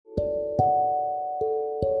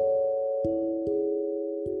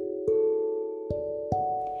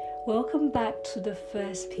Welcome back to the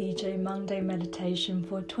first PJ Monday meditation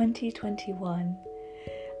for 2021.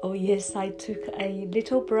 Oh yes, I took a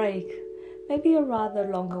little break, maybe a rather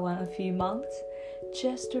longer one, a few months,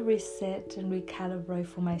 just to reset and recalibrate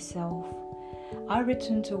for myself. I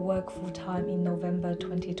returned to work full-time in November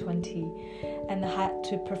 2020 and I had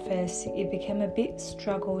to profess it became a bit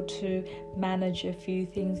struggle to manage a few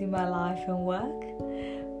things in my life and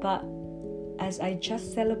work. But as I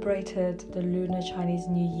just celebrated the Lunar Chinese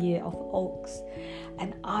New Year of Ox,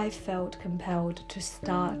 and I felt compelled to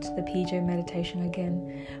start the PJ meditation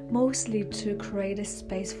again, mostly to create a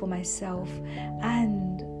space for myself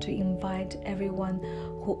and to invite everyone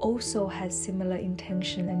who also has similar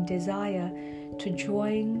intention and desire to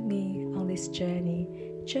join me on this journey.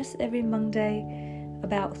 Just every Monday,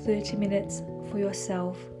 about 30 minutes for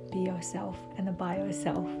yourself, be yourself and by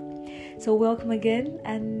yourself. So welcome again,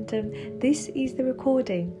 and this is the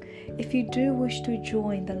recording. If you do wish to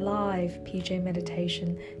join the live PJ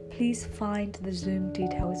meditation, please find the Zoom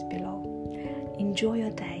details below. Enjoy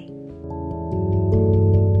your day.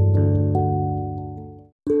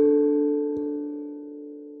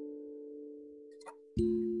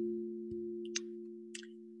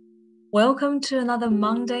 Welcome to another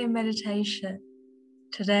Monday meditation.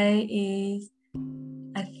 Today is,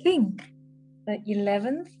 I think, the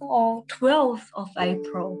 11th or 12th of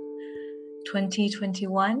April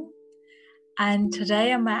 2021, and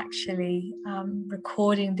today I'm actually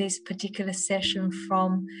recording this particular session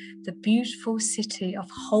from the beautiful city of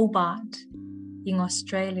Hobart in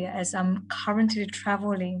Australia, as I'm currently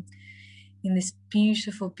traveling in this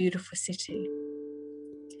beautiful city.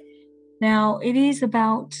 Now it is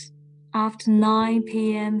about after 9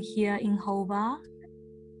 p.m. here in Hobart,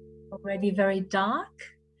 already very dark.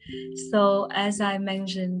 So as I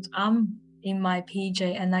mentioned, I'm in my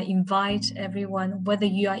PJ and I invite everyone, whether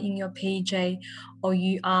you are in your PJ or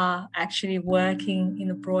you are actually working in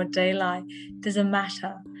the broad daylight, doesn't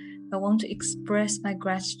matter. I want to express my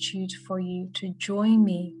gratitude for you to join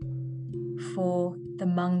me for the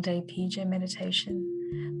Monday PJ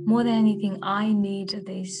meditation. More than anything, I need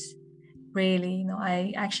this really.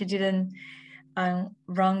 I actually didn't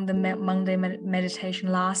run the Monday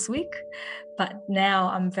meditation last week, but now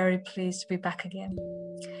I'm very pleased to be back again.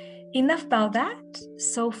 Enough about that.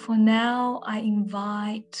 So for now, I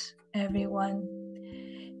invite everyone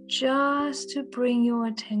just to bring your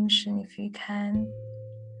attention, if you can.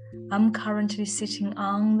 I'm currently sitting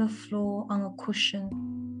on the floor on a cushion,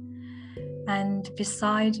 and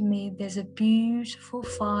beside me there's a beautiful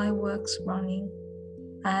fireworks running,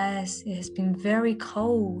 as it has been very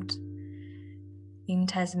cold in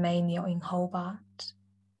Tasmania or in Hobart.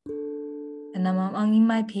 And I'm in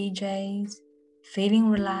my PJs, feeling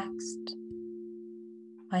relaxed.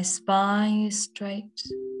 My spine is straight.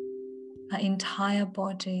 My entire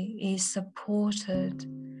body is supported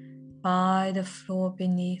by the floor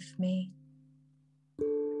beneath me.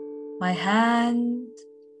 My hands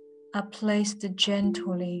are placed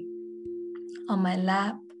gently on my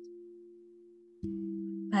lap.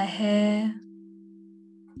 My hair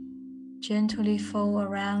gently fall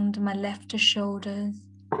around my left shoulders.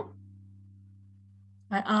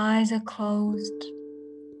 My eyes are closed.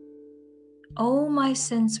 All my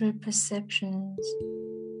sensory perceptions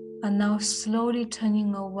are now slowly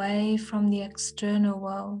turning away from the external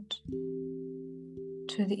world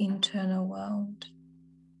to the internal world.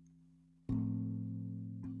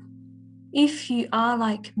 If you are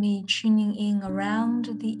like me, tuning in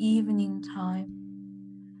around the evening time,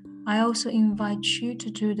 I also invite you to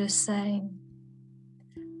do the same.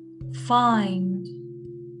 Find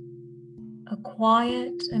a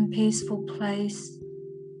quiet and peaceful place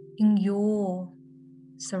in your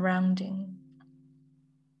surrounding.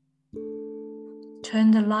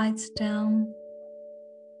 Turn the lights down.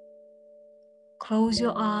 Close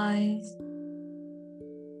your eyes.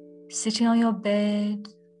 Sitting on your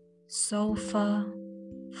bed, sofa,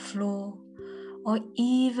 floor, or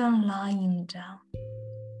even lying down.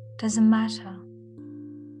 Doesn't matter.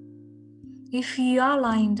 If you are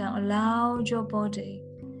lying down, allow your body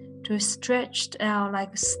to stretch out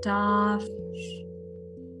like a starfish,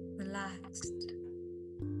 relaxed.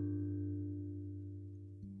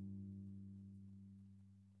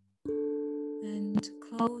 And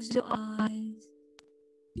close your eyes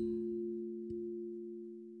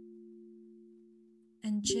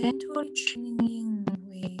and gently tuning in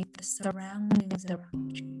with the surroundings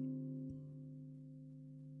around you.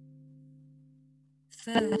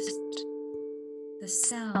 First, the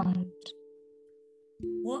sound.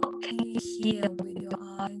 What can you hear with your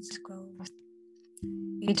eyes closed?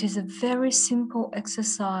 It is a very simple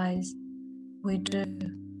exercise we do.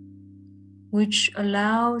 which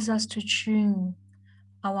allows us to tune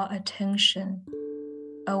our attention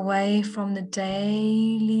away from the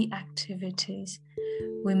daily activities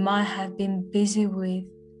we might have been busy with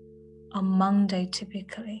on Monday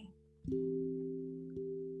typically.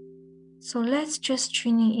 So let's just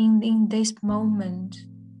tune in this moment,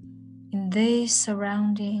 in this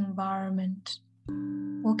surrounding environment.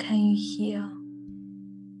 What can you hear?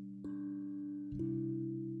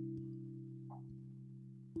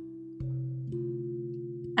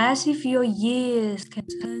 As if your ears can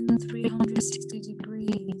turn 360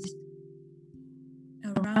 degrees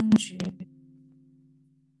around you,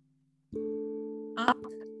 up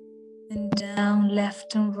and down,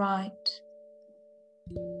 left and right.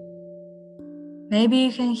 Maybe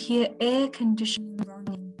you can hear air conditioning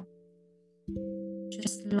running,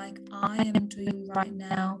 just like I am doing right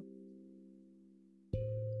now.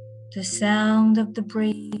 The sound of the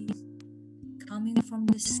breeze coming from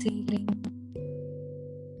the ceiling,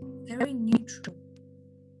 very neutral.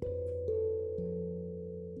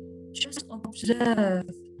 Just observe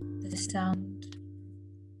the sound.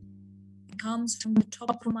 It comes from the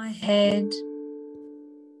top of my head,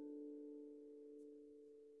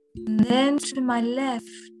 and then to my left,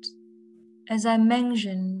 as I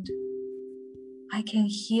mentioned, I can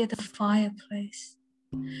hear the fireplace,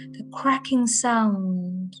 the cracking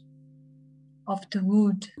sound of the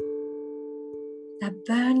wood, that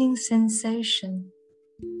burning sensation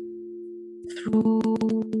through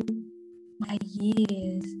my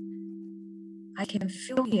ears. I can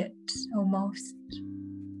feel it almost.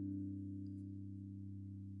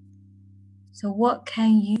 So what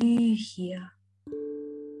can you hear?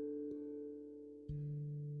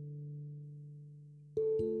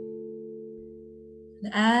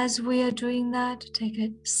 And as we are doing that, take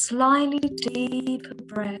a slightly deeper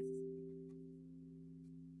breath.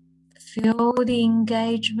 Feel the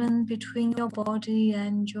engagement between your body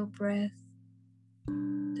and your breath,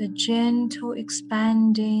 the gentle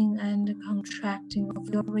expanding and contracting of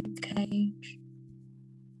your ribcage.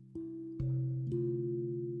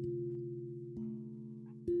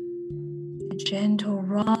 The gentle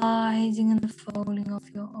rising and falling of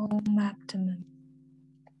your own abdomen.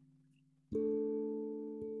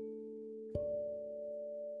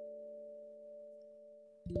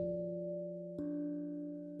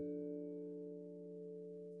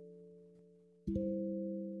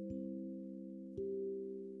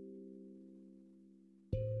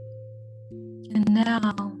 And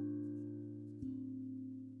now,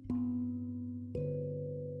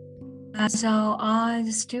 as our eyes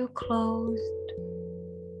are still closed,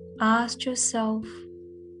 ask yourself,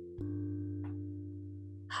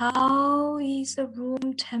 how is the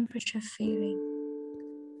room temperature feeling?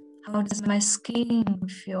 How does my skin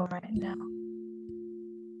feel right now?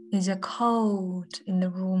 Is it cold in the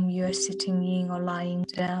room you are sitting in or lying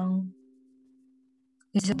down?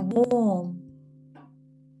 Is it warm?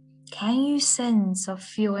 Can you sense or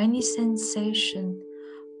feel any sensation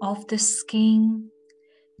of the skin?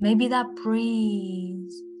 Maybe that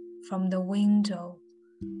breeze from the window,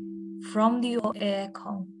 from your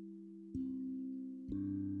aircon,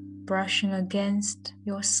 brushing against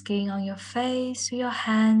your skin on your face, your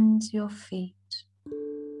hands, your feet.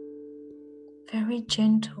 Very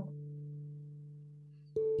gentle.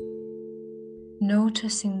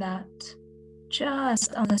 Noticing that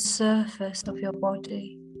just on the surface of your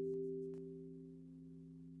body.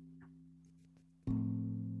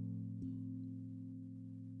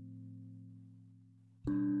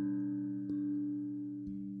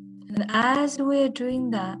 And as we're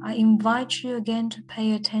doing that, I invite you again to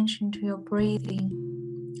pay attention to your breathing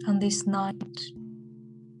on this night.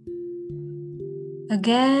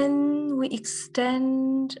 Again, we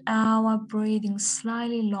extend our breathing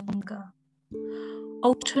slightly longer.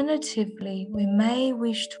 Alternatively, we may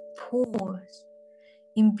wish to pause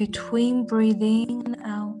in between breathing and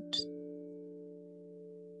out.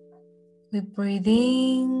 We breathe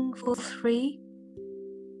in for 3,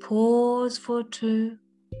 pause for 2,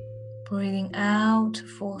 breathing out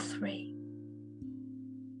for 3.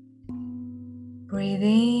 Breathe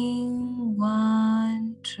in,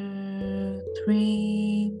 1, 2,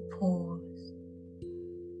 3, pause.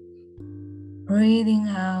 Breathing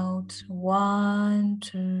out, 1,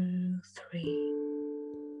 2, 3.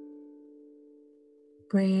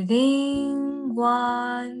 Breathe in,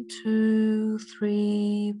 1, 2,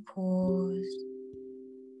 3, pause.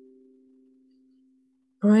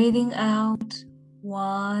 Breathing out,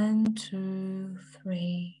 1, 2,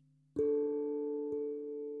 3.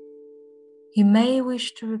 You may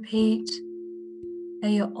wish to repeat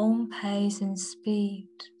at your own pace and speed.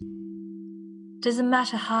 Doesn't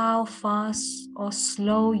matter how fast or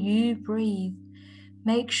slow you breathe,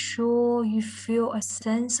 make sure you feel a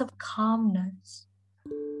sense of calmness.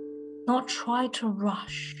 Not try to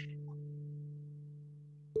rush.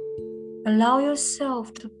 Allow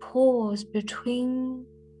yourself to pause between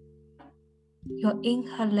your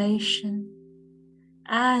inhalation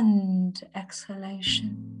and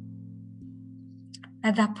exhalation.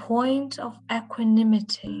 At that point of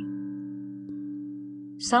equanimity,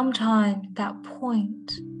 sometimes that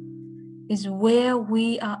point is where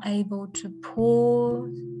we are able to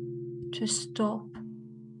pause, to stop,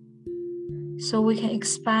 so we can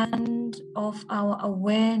expand of our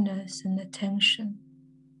awareness and attention.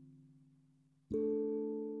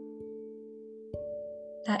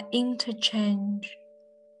 That interchange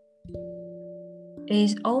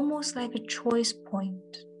is almost like a choice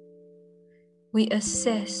point. We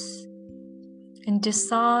assess and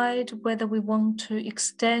decide whether we want to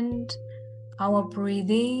extend our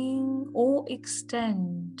breathing or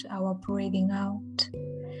extend our breathing out.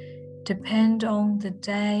 Depend on the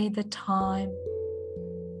day, the time,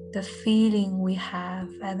 the feeling we have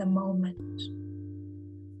at the moment.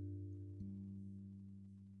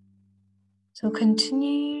 So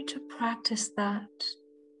continue to practice that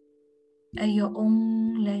at your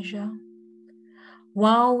own leisure,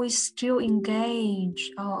 while we still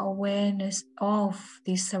engage our awareness of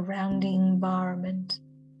the surrounding environment,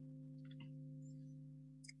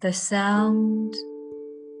 the sound,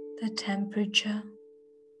 the temperature,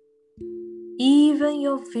 even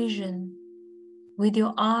your vision with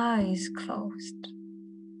your eyes closed.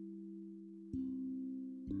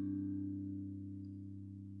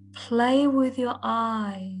 Play with your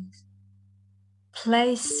eyes.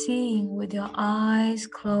 Play seeing with your eyes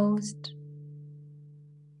closed.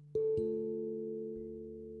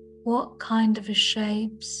 What kind of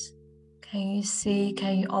shapes can you see?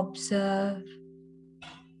 Can you observe?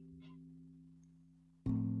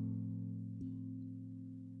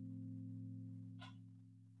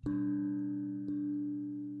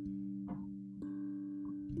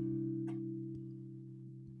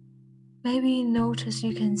 Maybe you notice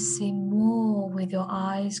you can see more with your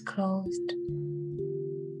eyes closed.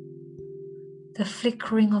 The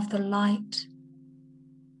flickering of the light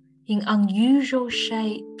in unusual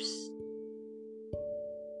shapes.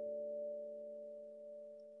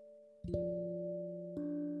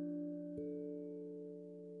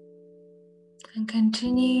 And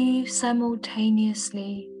continue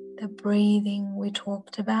simultaneously the breathing we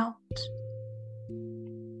talked about.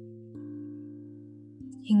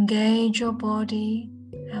 Engage your body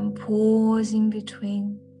and pause in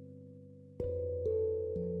between.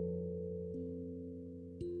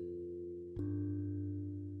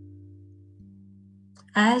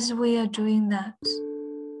 As we are doing that,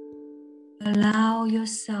 allow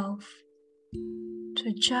yourself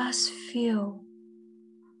to just feel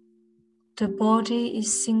the body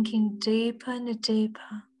is sinking deeper and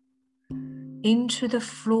deeper into the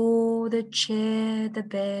floor, the chair, the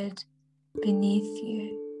bed beneath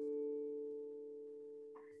you.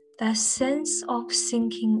 That sense of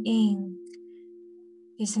sinking in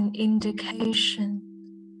is an indication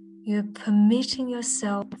you're permitting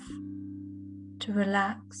yourself to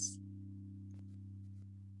relax,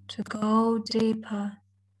 to go deeper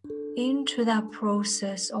into that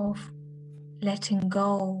process of letting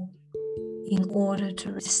go in order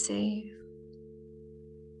to receive,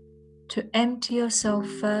 to empty yourself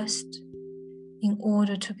first in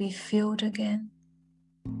order to be filled again.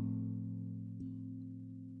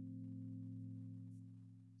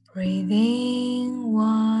 Breathe in,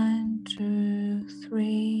 1, 2,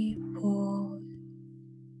 3, pause.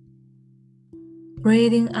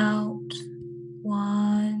 Breathing out,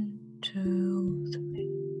 1, 2, 3.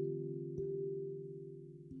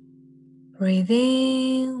 Breathe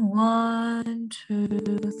in, 1,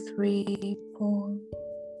 2, 3, pause.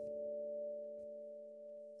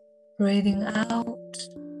 Breathing out,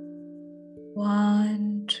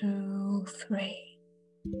 1, 2, 3.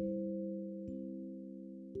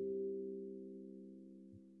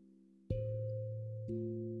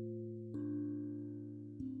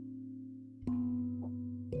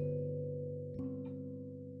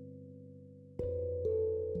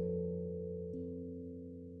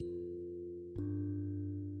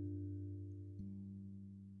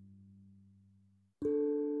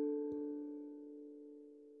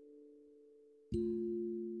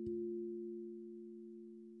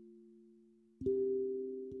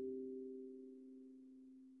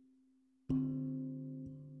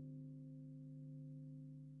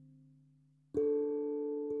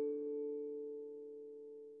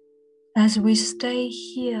 As we stay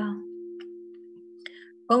here,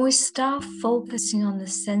 When we start focusing on the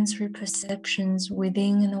sensory perceptions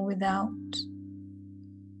within and without,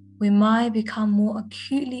 we might become more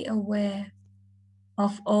acutely aware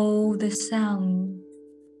of all the sound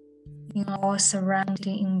in our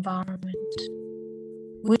surrounding environment,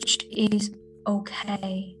 which is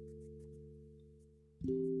okay.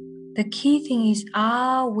 The key thing is,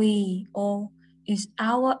 are we, or is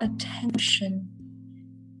our attention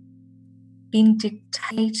being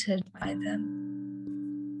dictated by them?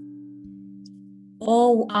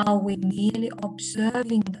 Or are we merely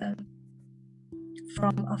observing them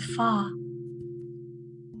from afar?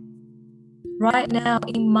 Right now,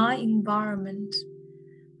 in my environment,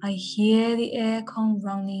 I hear the aircon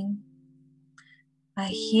running. I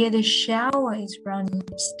hear the shower is running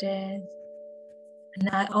upstairs. And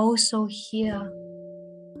I also hear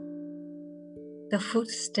the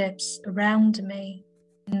footsteps around me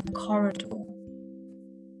in the corridor.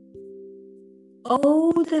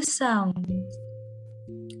 All the sounds,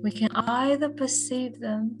 we can either perceive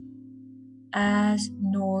them as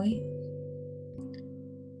noise,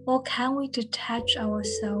 or can we detach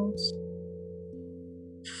ourselves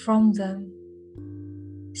from them,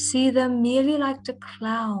 see them merely like the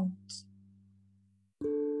clouds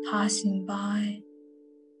passing by,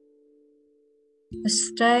 a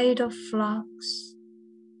state of flux,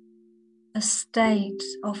 a state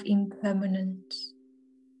of impermanence.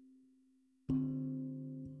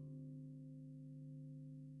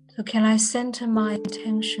 So can I center my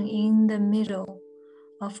attention in the middle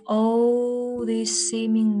of all these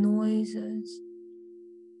seeming noises,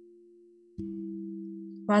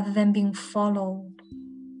 rather than being followed,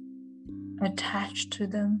 attached to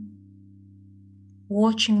them,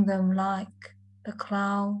 watching them like the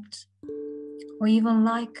clouds, or even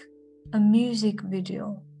like a music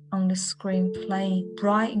video on the screen playing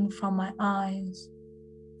right in front of my eyes.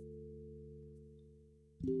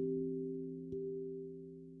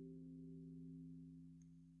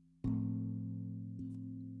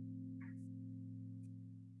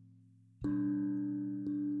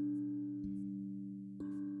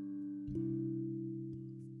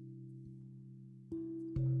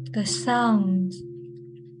 The sounds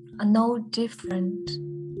are no different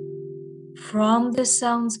from the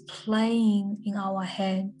sounds playing in our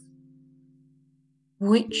head,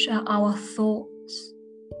 which are our thoughts.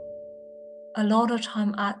 A lot of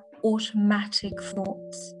time are automatic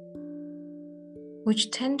thoughts,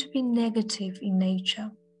 which tend to be negative in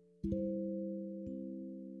nature.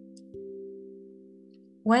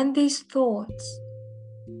 When these thoughts,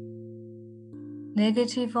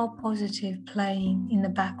 negative or positive, playing in the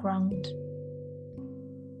background,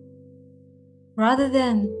 rather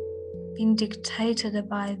than being dictated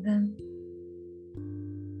by them,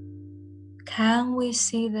 can we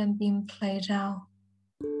see them being played out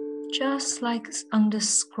just like on the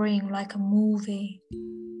screen, like a movie?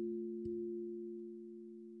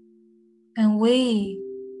 And we,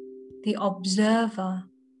 the observer,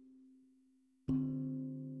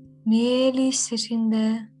 merely sitting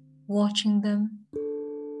there watching them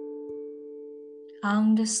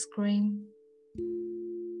on the screen,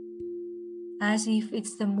 as if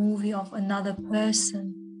it's the movie of another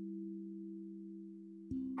person.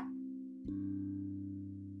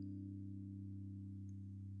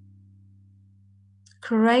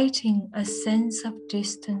 Creating a sense of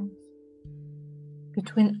distance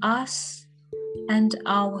between us and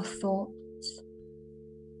our thoughts.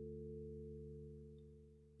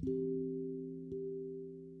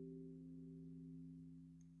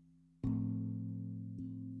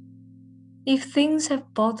 If things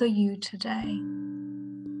have bothered you today,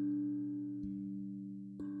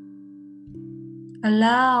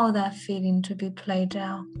 allow that feeling to be played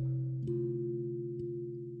out.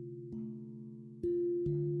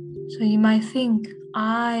 So you might think,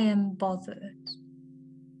 I am bothered.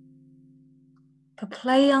 But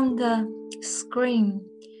play on the screen,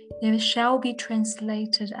 it shall be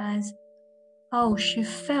translated as, oh, she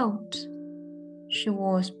felt she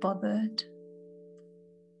was bothered.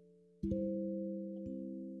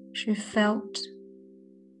 She felt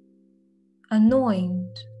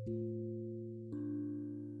annoyed.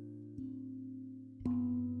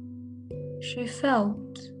 She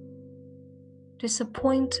felt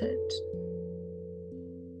disappointed.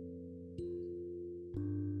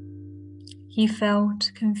 He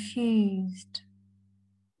felt confused.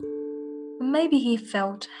 Or maybe he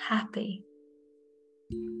felt happy.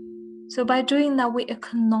 So by doing that, we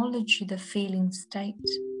acknowledge the feeling state,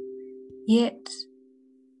 yet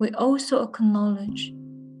we also acknowledge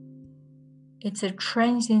it's a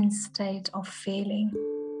transient state of feeling.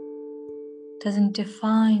 Doesn't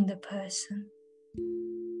define the person.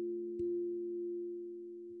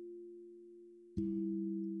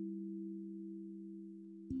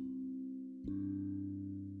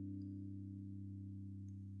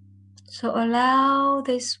 So allow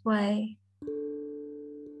this way.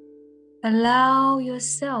 Allow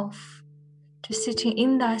yourself to sitting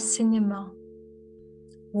in that cinema,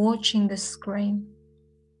 watching the screen.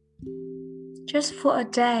 Just for a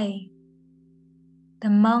day, the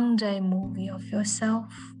Monday movie of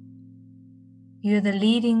yourself. You're the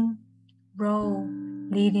leading role,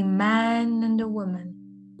 leading man and a woman.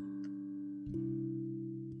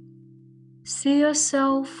 See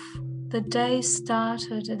yourself, the day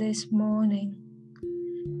started this morning.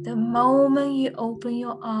 The moment you open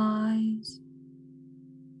your eyes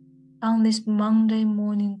on this Monday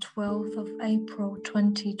morning, 12th of April,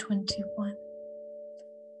 2021.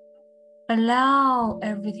 Allow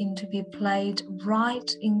everything to be played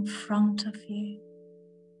right in front of you.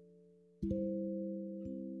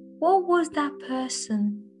 What was that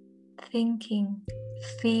person thinking,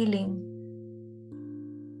 feeling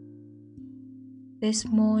this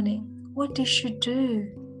morning? What did she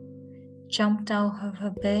do? Jumped out of her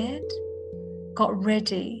bed, got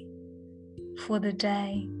ready for the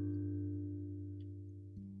day.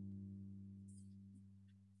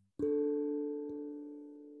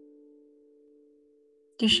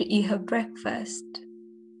 Did she eat her breakfast?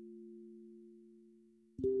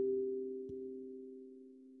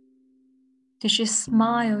 Did she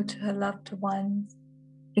smile to her loved ones,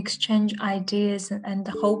 exchange ideas and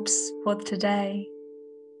hopes for today?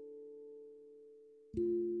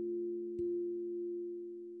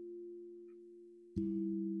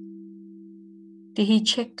 Did he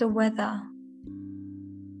check the weather?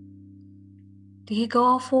 Did he go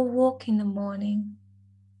out for a walk in the morning?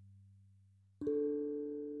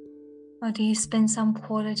 Or did he spend some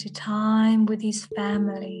quality time with his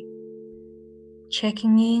family,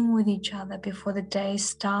 checking in with each other before the day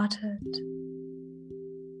started?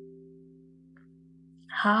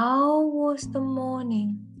 How was the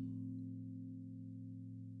morning?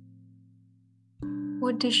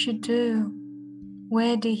 What did she do?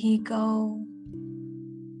 Where did he go?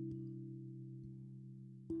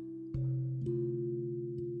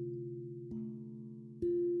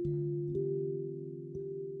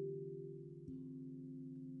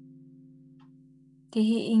 Did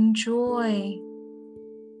he enjoy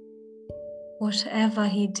whatever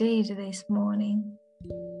he did this morning?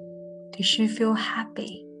 Did she feel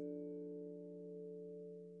happy?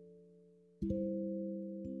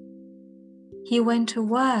 He went to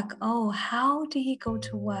work. Oh, how did he go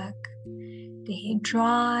to work? Did he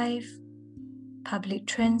drive, public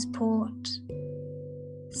transport,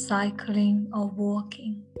 cycling, or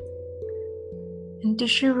walking? And did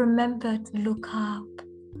she remember to look up?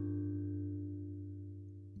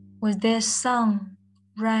 Was there sun,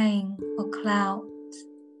 rain, or clouds?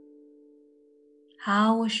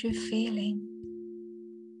 How was she feeling?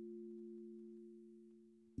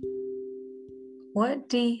 What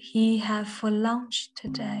did he have for lunch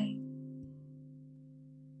today?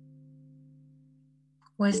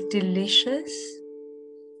 Was it delicious?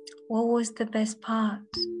 What was the best part?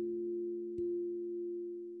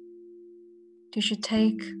 Did she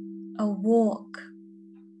take a walk,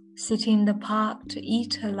 sit in the park to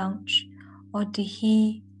eat her lunch, or did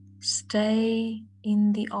he stay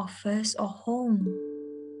in the office or home?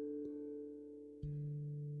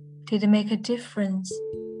 Did it make a difference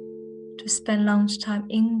to spend lunchtime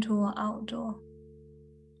indoor or outdoor?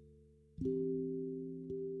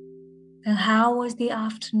 And how was the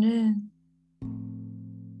afternoon?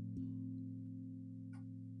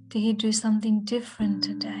 Did he do something different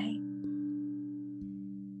today?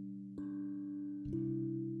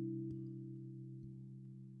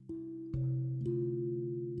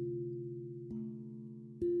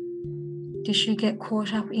 Did she get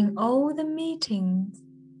caught up in all the meetings,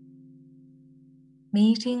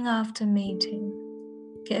 meeting after meeting,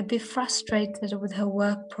 get a bit frustrated with her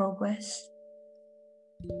work progress?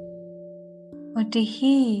 Or did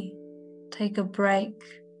he take a break,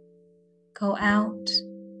 go out,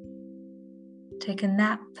 take a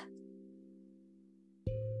nap?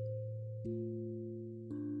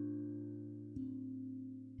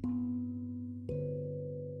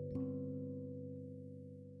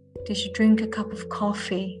 Did she drink a cup of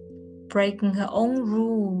coffee, breaking her own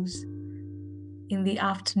rules in the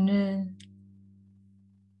afternoon,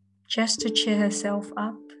 just to cheer herself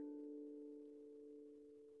up?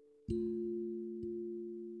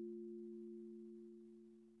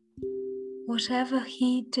 Whatever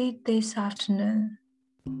he did this afternoon,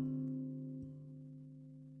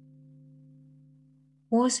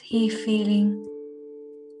 was he feeling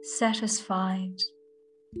satisfied,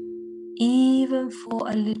 even for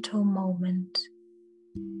a little moment?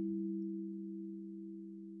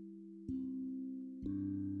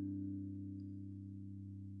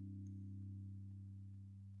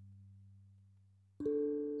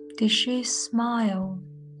 Did she smile?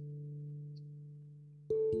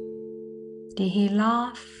 Did he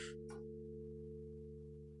laugh?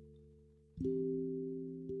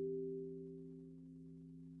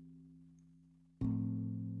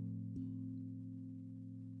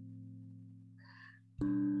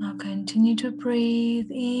 Now continue to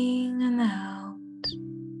breathe in and out.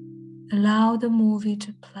 Allow the movie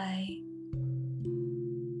to play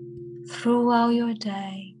throughout your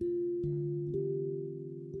day.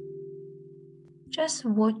 Just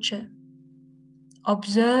watch it.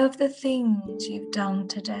 Observe the things you've done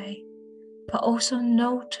today, but also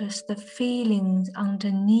notice the feelings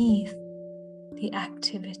underneath the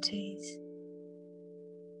activities.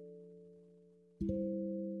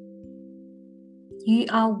 You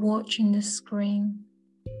are watching the screen.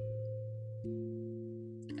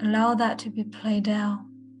 Allow that to be played out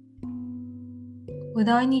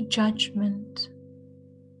without any judgment.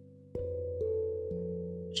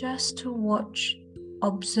 Just to watch,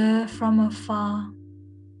 observe from afar.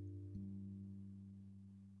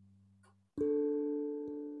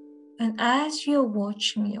 And as you're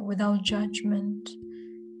watching it without judgment,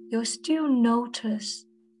 you'll still notice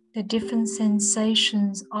the different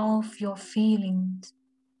sensations of your feelings.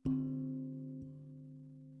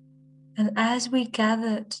 And as we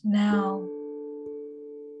gathered now,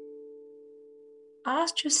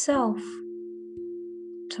 ask yourself,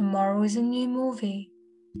 tomorrow is a new movie.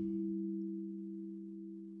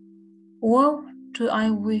 What do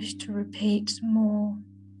I wish to repeat more?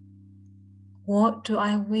 What do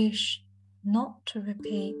I wish not to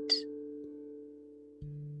repeat?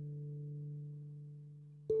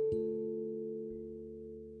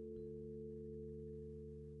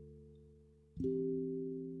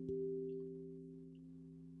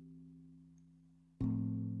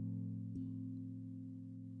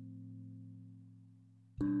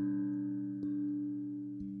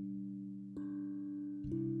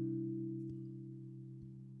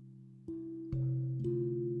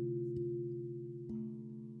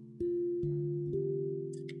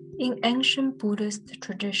 In ancient Buddhist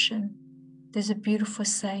tradition, there's a beautiful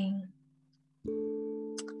saying.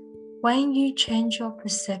 When you change your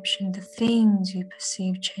perception, the things you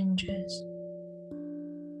perceive changes.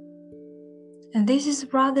 And this is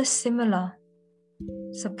rather similar,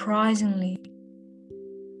 surprisingly,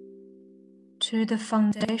 to the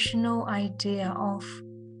foundational idea of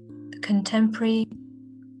the contemporary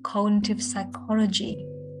cognitive psychology,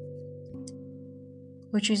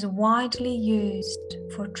 which is widely used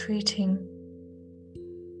for treating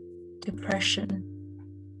depression.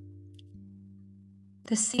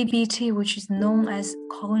 The CBT, which is known as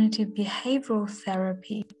cognitive behavioral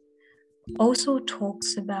therapy, also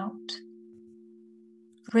talks about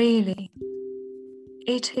really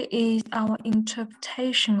it is our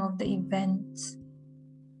interpretation of the events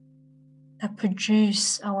that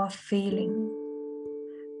produce our feeling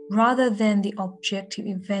rather than the objective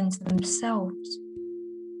events themselves.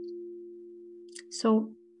 So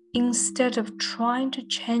instead of trying to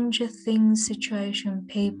change a thing, situation,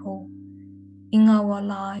 people in our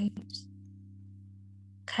lives,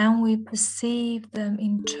 can we perceive them,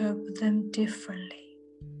 interpret them differently?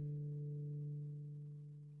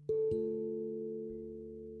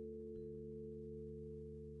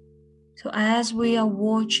 So as we are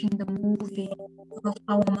watching the movie of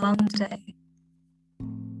our Monday,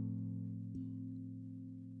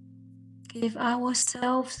 give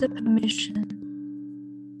ourselves the permission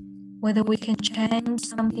whether we can change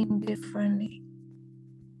something differently.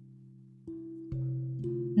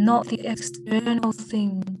 Not the external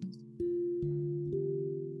things,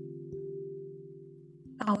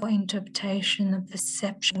 our interpretation and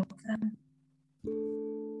perception of them.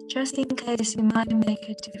 Just in case it might make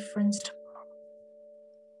a difference tomorrow.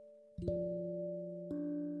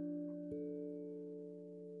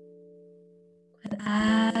 And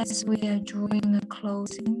as we are drawing a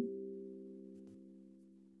closing,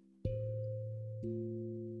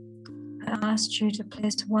 I ask you to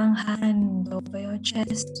place one hand over your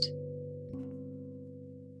chest,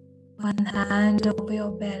 one hand over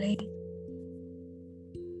your belly,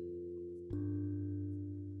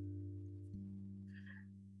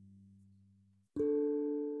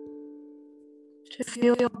 to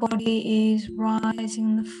feel your body is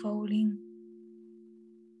rising and falling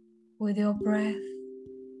with your breath,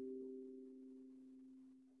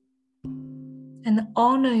 and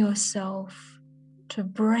honor yourself to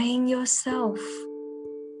bring yourself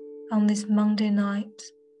on this Monday night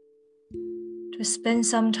to spend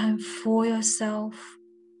some time for yourself,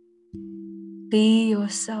 be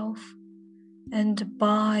yourself, and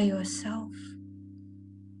by yourself.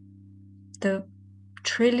 The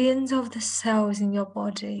trillions of the cells in your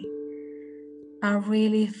body are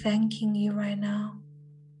really thanking you right now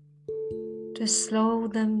to slow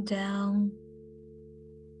them down,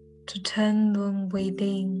 to turn them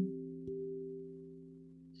within.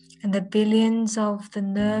 And the billions of the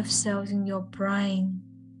nerve cells in your brain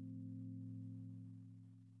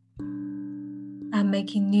are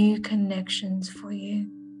making new connections for you,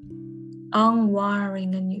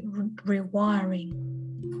 unwiring and rewiring.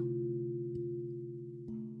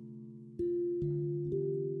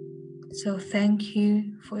 So thank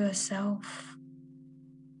you for yourself.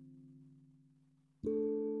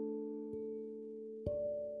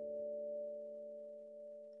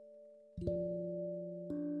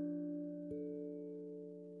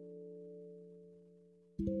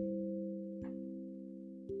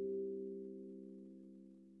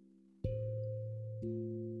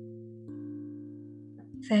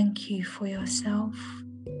 Thank you for yourself.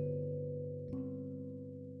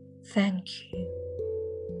 Thank you.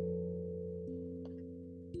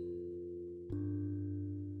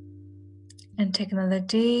 And take another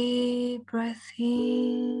deep breath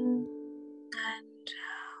in and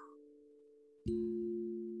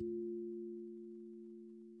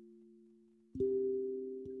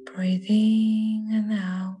out. Breathe in and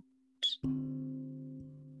out.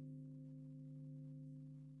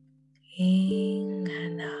 In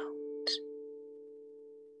and out.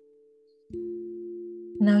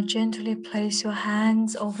 Now gently place your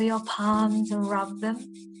hands over your palms and rub them.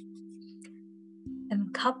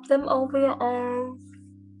 And cup them over your eyes.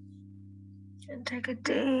 And take a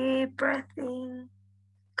deep breath in.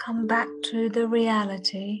 Come back to the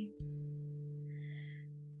reality.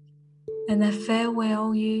 And I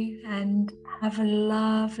farewell you and have a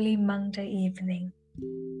lovely Monday evening.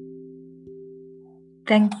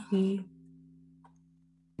 Thank you.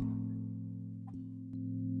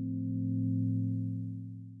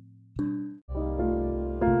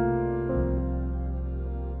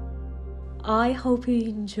 I hope you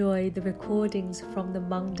enjoyed the recordings from the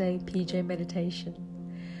Monday PJ meditation.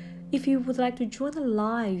 If you would like to join the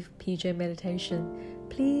live PJ meditation,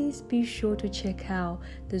 please be sure to check out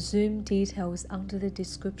the Zoom details under the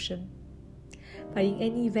description. But in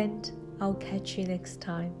any event, I'll catch you next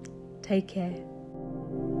time. Take care.